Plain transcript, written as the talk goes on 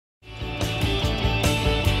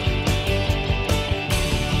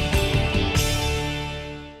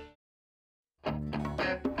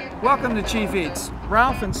Welcome to Chief Eats.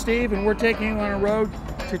 Ralph and Steve, and we're taking you on a road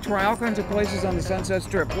to try all kinds of places on the Sunset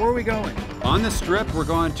Strip. Where are we going? On the Strip, we're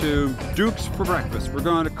going to Duke's for breakfast. We're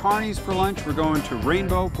going to Carney's for lunch. We're going to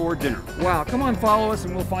Rainbow for dinner. Wow, come on, follow us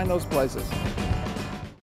and we'll find those places.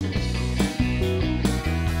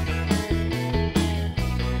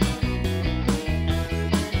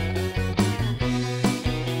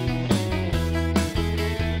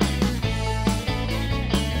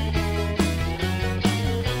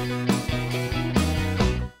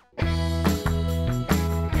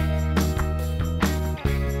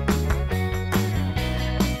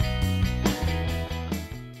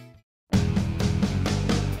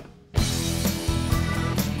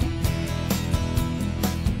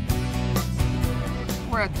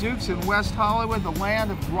 We're at Duke's in West Hollywood, the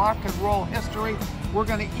land of rock and roll history. We're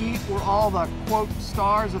going to eat where all the, quote,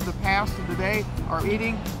 stars of the past and today are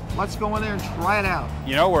eating. Let's go in there and try it out.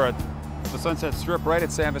 You know, we're at the Sunset Strip right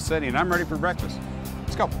at San Vicente, and I'm ready for breakfast.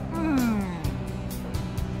 Let's go.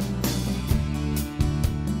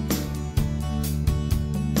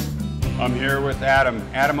 I'm here with Adam.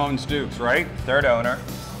 Adam owns Duke's, right? Third owner,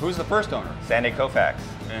 Who's the first owner? Sandy Koufax,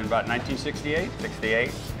 In about 1968?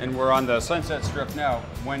 68. And we're on the Sunset Strip now.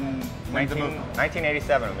 When the move?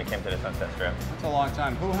 1987 when we came to the Sunset Strip. That's a long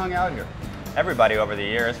time. Who hung out here? Everybody over the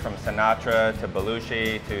years, from Sinatra to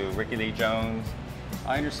Belushi to Ricky Lee Jones.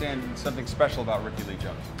 I understand something special about Ricky Lee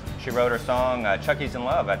Jones. She wrote her song, Chucky's in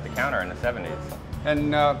Love, at the counter in the 70s.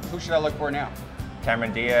 And who should I look for now?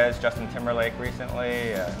 Cameron Diaz, Justin Timberlake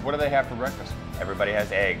recently. What do they have for breakfast? Everybody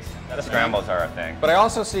has eggs. The scrambles are a thing. But I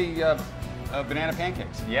also see banana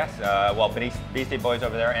pancakes. Yes, well, Beastie Boys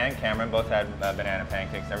over there and Cameron both had banana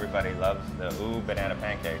pancakes. Everybody loves the banana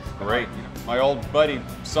pancakes. Great. My old buddy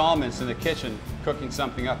Solomon's in the kitchen cooking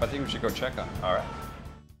something up. I think we should go check on it. All right.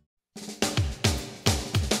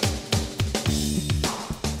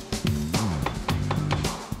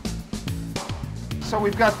 So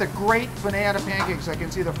we've got the great banana pancakes. I can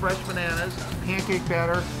see the fresh bananas, pancake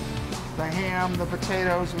batter, the ham, the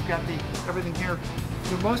potatoes. We've got everything here.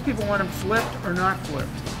 Do most people want them flipped or not flipped?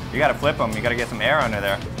 You gotta flip them. You gotta get some air under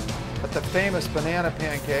there. But the famous banana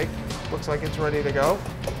pancake looks like it's ready to go.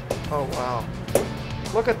 Oh, wow.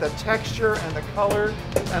 Look at the texture and the color,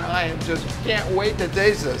 and I just can't wait to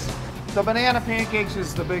taste this. The banana pancakes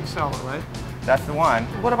is the big seller, right? That's the one.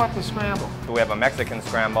 What about the scramble? We have a Mexican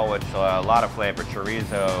scramble, which a lot of flavor: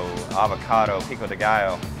 chorizo, avocado, pico de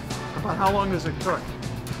gallo. About how long does it cook?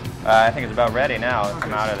 I think it's about ready now. It's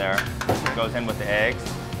come out of there. It goes in with the eggs.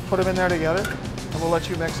 Put them in there together, and we'll let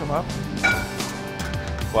you mix them up.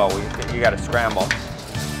 Well, you got to scramble.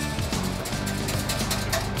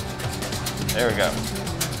 There we go.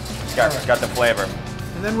 It's got the flavor.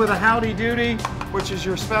 And then with a howdy doody, which is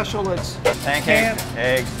your special, it's pancakes,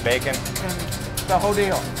 eggs, bacon, and the whole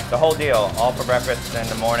deal. The whole deal, all for breakfast in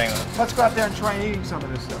the morning. Let's go out there and try eating some of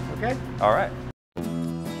this stuff, okay? All right.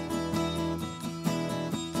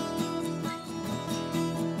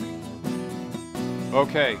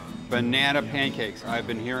 Okay, banana pancakes. I've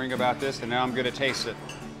been hearing about this, and now I'm going to taste it.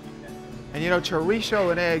 And you know,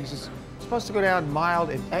 chorizo and eggs is supposed to go down mild.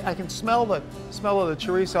 I can smell the smell of the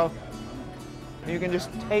chorizo. You can just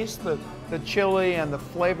taste the chili and the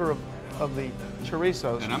flavor of the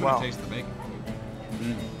chorizos. And I'm going to taste the bacon.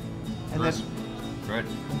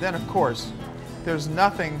 And then, of course, there's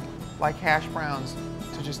nothing like hash browns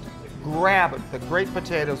to just grab it, the great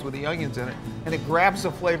potatoes with the onions in it, and it grabs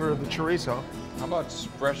the flavor of the chorizo. How about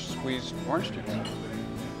fresh squeezed orange juice?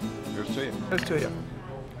 Here's to you. Here's to you.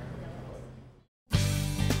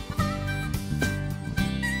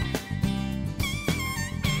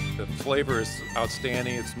 The flavor is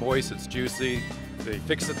outstanding. It's moist, it's juicy. They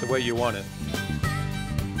fix it the way you want it.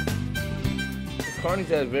 Carney's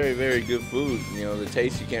has very, very good food. You know, the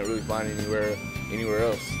taste you can't really find anywhere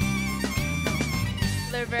else.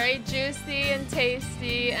 They're very juicy and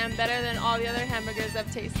tasty and better than all the other hamburgers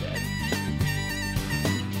I've tasted.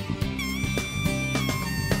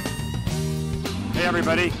 Hey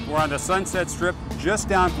everybody, we're on the Sunset Strip just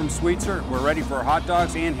down from Sweetser. We're ready for hot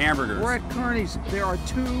dogs and hamburgers. We're at Carney's. There are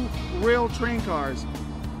 2 real train cars.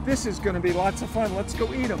 This is going to be lots of fun. Let's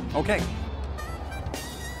go eat them. Okay.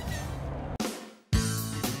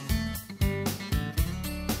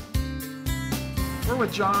 We're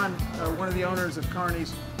with John, one of the owners of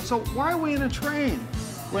Carney's. So why are we in a train?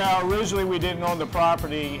 Well, originally we didn't own the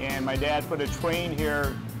property, and my dad put a train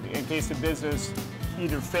here in case the business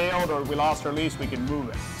either failed or we lost our lease, we could move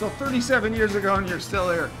it. So 37 years ago, and you're still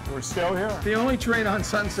here. We're still here. The only train on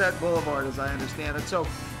Sunset Boulevard, as I understand it. So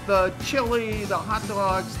the chili, the hot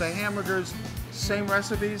dogs, the hamburgers, same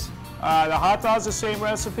recipes? The hot dog's the same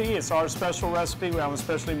recipe. It's our special recipe. We have them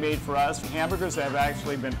specially made for us. Hamburgers have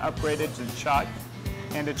actually been upgraded to chuck.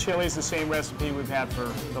 And the chili's the same recipe we've had for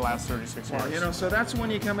the last 36 years. Well, you know, so that's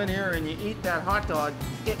when you come in here and you eat that hot dog,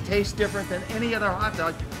 it tastes different than any other hot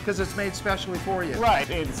dog because it's made specially for you. Right,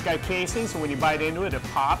 it's got casing, so when you bite into it, it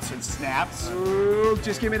pops, it snaps. Ooh,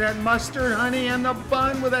 just give me that mustard, honey, and the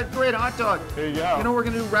bun with that great hot dog. There you go. You know what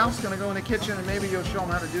we're going to do? Ralph's going to go in the kitchen and maybe you'll show him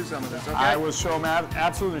how to do some of this, okay? I will show him how,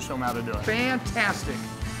 absolutely show him how to do it. Fantastic.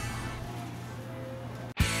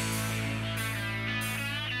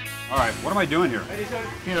 All right, what am I doing here?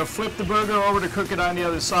 You know, flip the burger over to cook it on the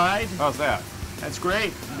other side. How's that? That's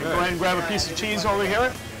great. You Good. go ahead and grab a piece of cheese over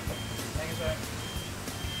here.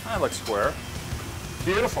 That looks square.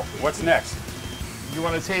 Beautiful. What's next? You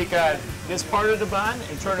want to take this part of the bun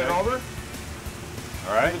and turn it Okay. over.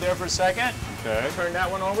 All right. Leave it there for a second. Okay. Turn that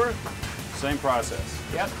one over. Same process.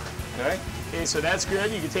 Yep. Okay. Okay, so that's good.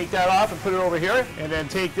 You can take that off and put it over here. And then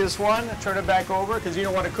take this one, turn it back over, because you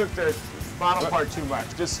don't want to cook the bottom part too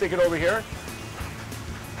much. Just stick it over here.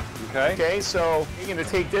 Okay. Okay, so you're going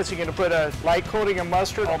to take this, you're going to put a light coating of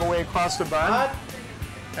mustard all the way across the bun.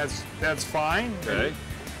 That's fine. Okay.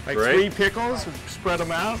 Like Great. 3 pickles, spread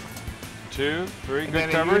them out. 2, 3, And good then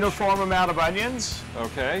a coverage. uniform amount of onions.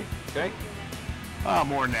 Okay. Okay. Oh,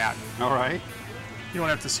 more than that. All right. You don't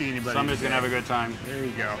have to see anybody. Somebody's gonna have a good time. There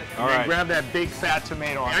you go. All And then right. grab that big fat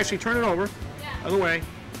tomato. Actually, turn it over. Other way.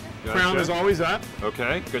 Gotcha. Crown is always up.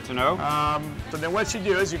 Okay. Good to know. So then what you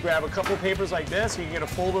do is you grab a couple papers like this. You're going to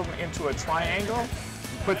fold them into a triangle.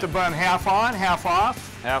 Put the bun half on, half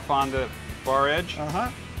off. Half on the far edge.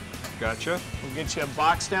 Uh-huh. Gotcha. We'll get you a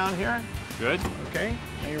box down here. Good. Okay.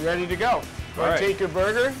 And you're ready to go. Go All ahead, right. take your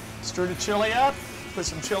burger, stir the chili up, put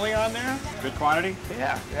some chili on there. Good quantity.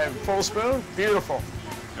 Yeah. You have a full spoon. Beautiful.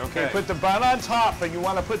 Okay. Put the bun on top, but you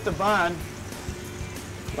want to put the bun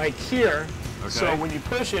like here. Okay. So when you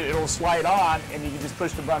push it, it'll slide on, and you can just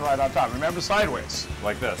push the bun right on top. Remember, sideways.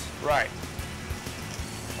 Like this. Right.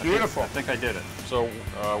 Beautiful. I think I did it. So,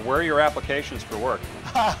 where are your applications for work?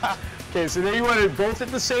 Okay, so then you want it both at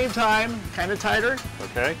the same time, kind of tighter.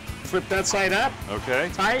 Okay. Flip that side up,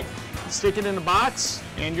 Okay. tight, stick it in the box,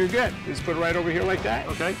 and you're good. Just put it right over here like that.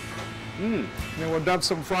 Okay. And then we'll dump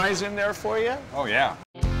some fries in there for you. Oh yeah.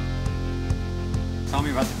 Tell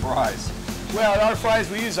me about the fries. Well, our fries,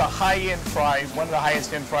 we use a high-end fry, one of the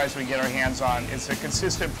highest-end fries we get our hands on. It's a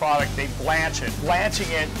consistent product. They blanch it. Blanching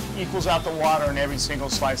it equals out the water in every single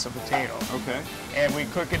slice of potato. Okay. And we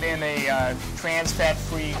cook it in a trans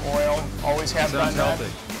fat-free oil. Always have Sounds done that.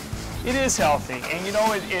 healthy. It is healthy, and you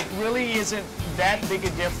know, it really isn't that big a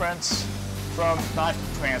difference from not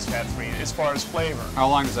trans fat free as far as flavor. How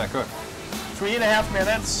long does that cook? 3.5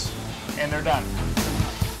 minutes, and they're done.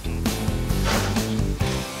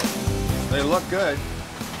 They look good.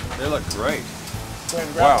 They look great. Go ahead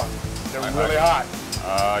and grab Wow. them. They're really hot.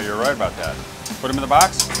 You're right about that. Put them in the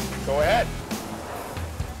box. Go ahead.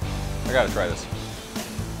 I gotta try this.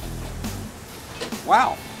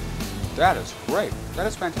 Wow. That is great. That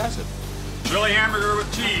is fantastic. Chili hamburger with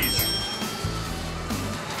cheese.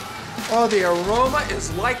 Oh, the aroma is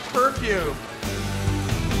like perfume.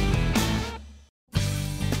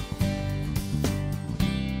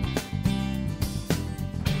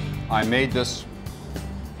 I made this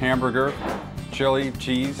hamburger, chili,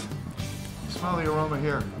 cheese. Smell the aroma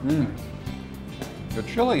here. The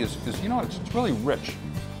chili is you know, it's really rich.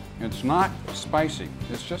 It's not spicy.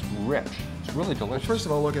 It's just rich. It's really delicious. First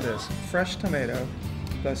of all, look at this. Fresh tomato,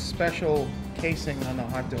 the special casing on the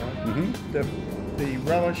hot dog, the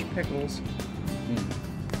relish pickles.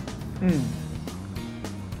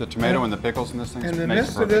 The tomato and the pickles in this thing In the makes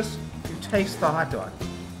midst it of this, you taste the hot dog.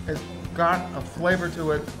 It's got a flavor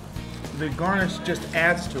to it. The garnish just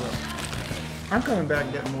adds to it. I'm coming back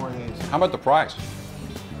and getting more of these. How about the fries?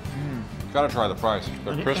 Gotta try the fries.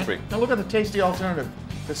 They're crispy. Now look at the tasty alternative.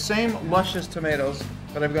 The same luscious tomatoes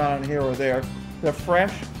that I've got on here or there. They're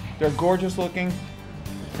fresh, they're gorgeous looking,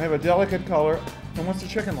 they have a delicate color. And what's the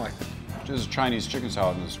chicken like? This is Chinese chicken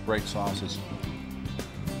salad and this great sauce. It's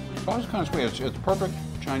always kind of sweet. It's perfect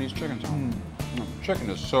Chinese chicken salad. Chicken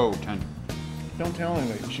is so tender. Don't tell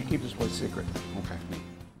anybody. You should keep this place secret. Okay.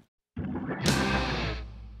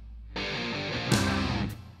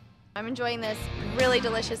 I'm enjoying this really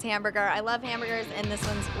delicious hamburger. I love hamburgers, and this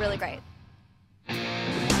one's really great.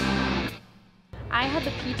 I had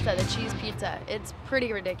the pizza, the cheese pizza. It's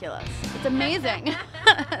pretty ridiculous. It's amazing.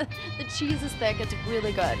 The cheese is thick, it's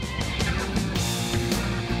really good.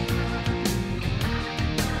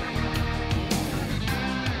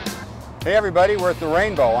 Hey everybody, we're at the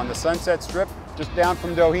Rainbow on the Sunset Strip, just down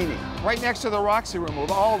from Doheny. Right next to the Roxy Room,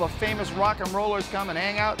 where all the famous rock and rollers come and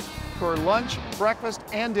hang out. for lunch, breakfast,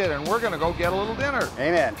 and dinner. And we're going to go get a little dinner.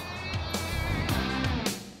 Amen.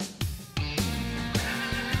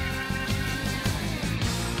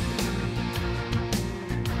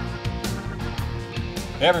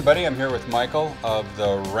 Hey everybody, I'm here with Michael of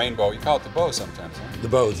the Rainbow. You call it the Bow sometimes, huh? The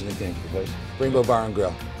Bow is the nickname for the place. Rainbow Bar and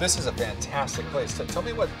Grill. This is a fantastic place. Tell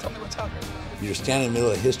me what's out here. You're standing in the middle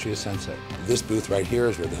of the history of Sunset. This booth right here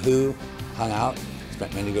is where The Who hung out.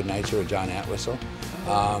 Spent many good nights here with John Entwistle.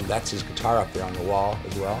 That's his guitar up there on the wall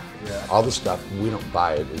as well. Yeah. All the stuff, we don't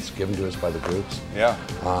buy it. It's given to us by the groups. Yeah.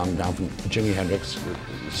 Down from Jimi Hendrix,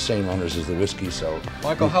 the same owners as the whiskey, so.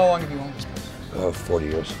 Michael, how long have you owned this place? 40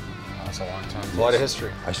 years. That's a long time. A lot of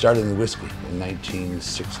history. I started in the whiskey in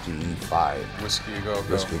 1965. Whiskey Go Go.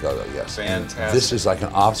 Whiskey Go Go, yes. Fantastic. And this is like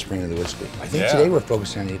an offspring of the whiskey. I think today we're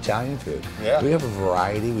focusing on the Italian food. Yeah. We have a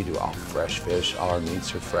variety. We do all fresh fish. All our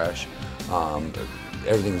meats are fresh.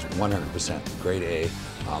 Everything is 100% grade A,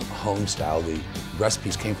 home style. The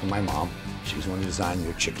recipes came from my mom. She's the one who designed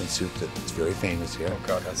your chicken soup that's very famous here. Oh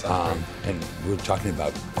God, that sounds great. And we're talking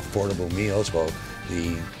about affordable meals. Well,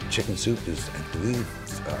 the chicken soup is, I believe,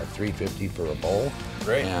 $3.50 for a bowl.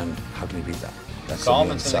 Great. And how can you beat that? That's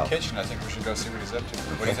Solomon's in the kitchen. I think we should go see what he's up to.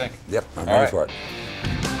 What do you think? Yep, I'm All ready right. for it.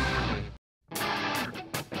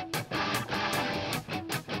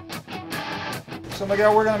 So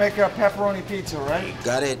Miguel, we're going to make a pepperoni pizza, right?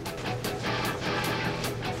 Got it.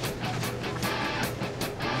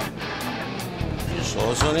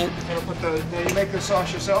 Sauce on it? You're gonna put the, you make the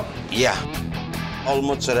sauce yourself? Yeah. All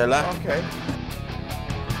mozzarella. Okay.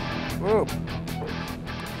 Ooh.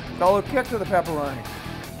 Got a little kick to the pepperoni.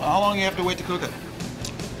 How long you have to wait to cook it?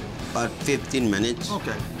 About 15 minutes.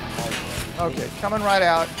 Okay. Okay, coming right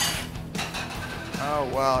out. Oh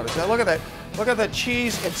wow! Look at that! Look at the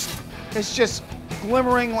cheese. It's just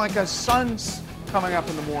glimmering like a sun's coming up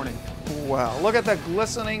in the morning. Wow! Look at the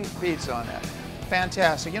glistening pizza on that.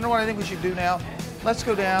 Fantastic. You know what I think we should do now? Let's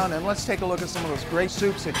go down and let's take a look at some of those great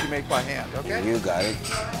soups that you make by hand. Okay? You got it.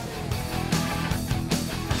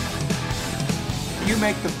 You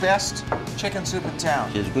make the best chicken soup in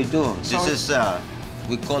town. Yes, we do. So This is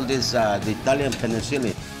we call this the Italian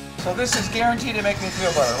penicillin. So this is guaranteed to make me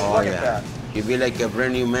feel better. Oh, Look yeah. at that. You'll be like a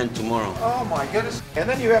brand new man tomorrow. Oh my goodness. And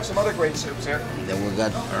then you have some other great soups here. And then we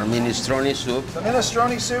got our minestrone soup. The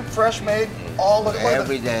minestrone soup, fresh made, all the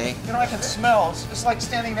Every day. You know, I can smell. It's like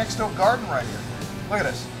standing next to a garden right here. Look at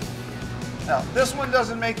this. Now, this one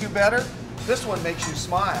doesn't make you better. This one makes you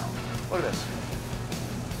smile. Look at this.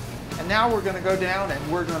 And now we're going to go down and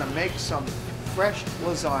we're going to make some fresh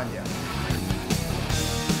lasagna.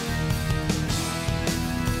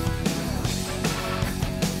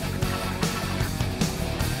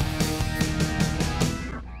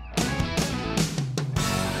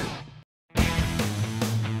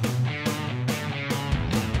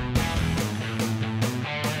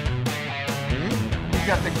 We've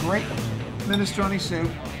got the great minestrone soup.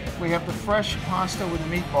 We have the fresh pasta with the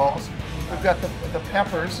meatballs. We've got the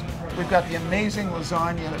peppers. We've got the amazing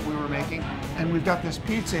lasagna that we were making. And we've got this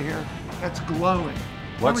pizza here that's glowing.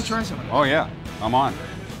 Why don't we try some of it? Oh yeah, I'm on.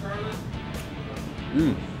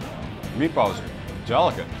 Mmm. Meatballs,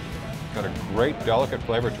 delicate. Got a great delicate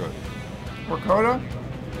flavor to it. Ricotta,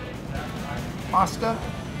 pasta,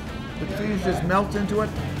 the cheese just melts into it.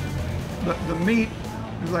 The meat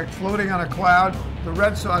is like floating on a cloud. The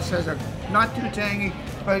red sauce has a not too tangy,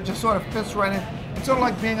 but it just sort of fits right in. It's sort of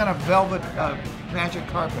like being on a velvet magic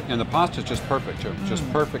carpet. And the pasta's just perfect too. Just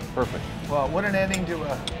perfect. Well, what an ending to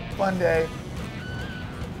a fun day.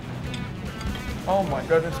 Oh my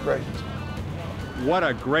goodness gracious. What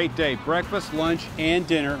a great day. Breakfast, lunch, and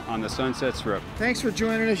dinner on the Sunset Strip. Thanks for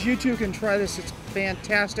joining us. You too can try this. It's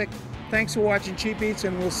fantastic. Thanks for watching Cheap Eats,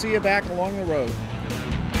 and we'll see you back along the road.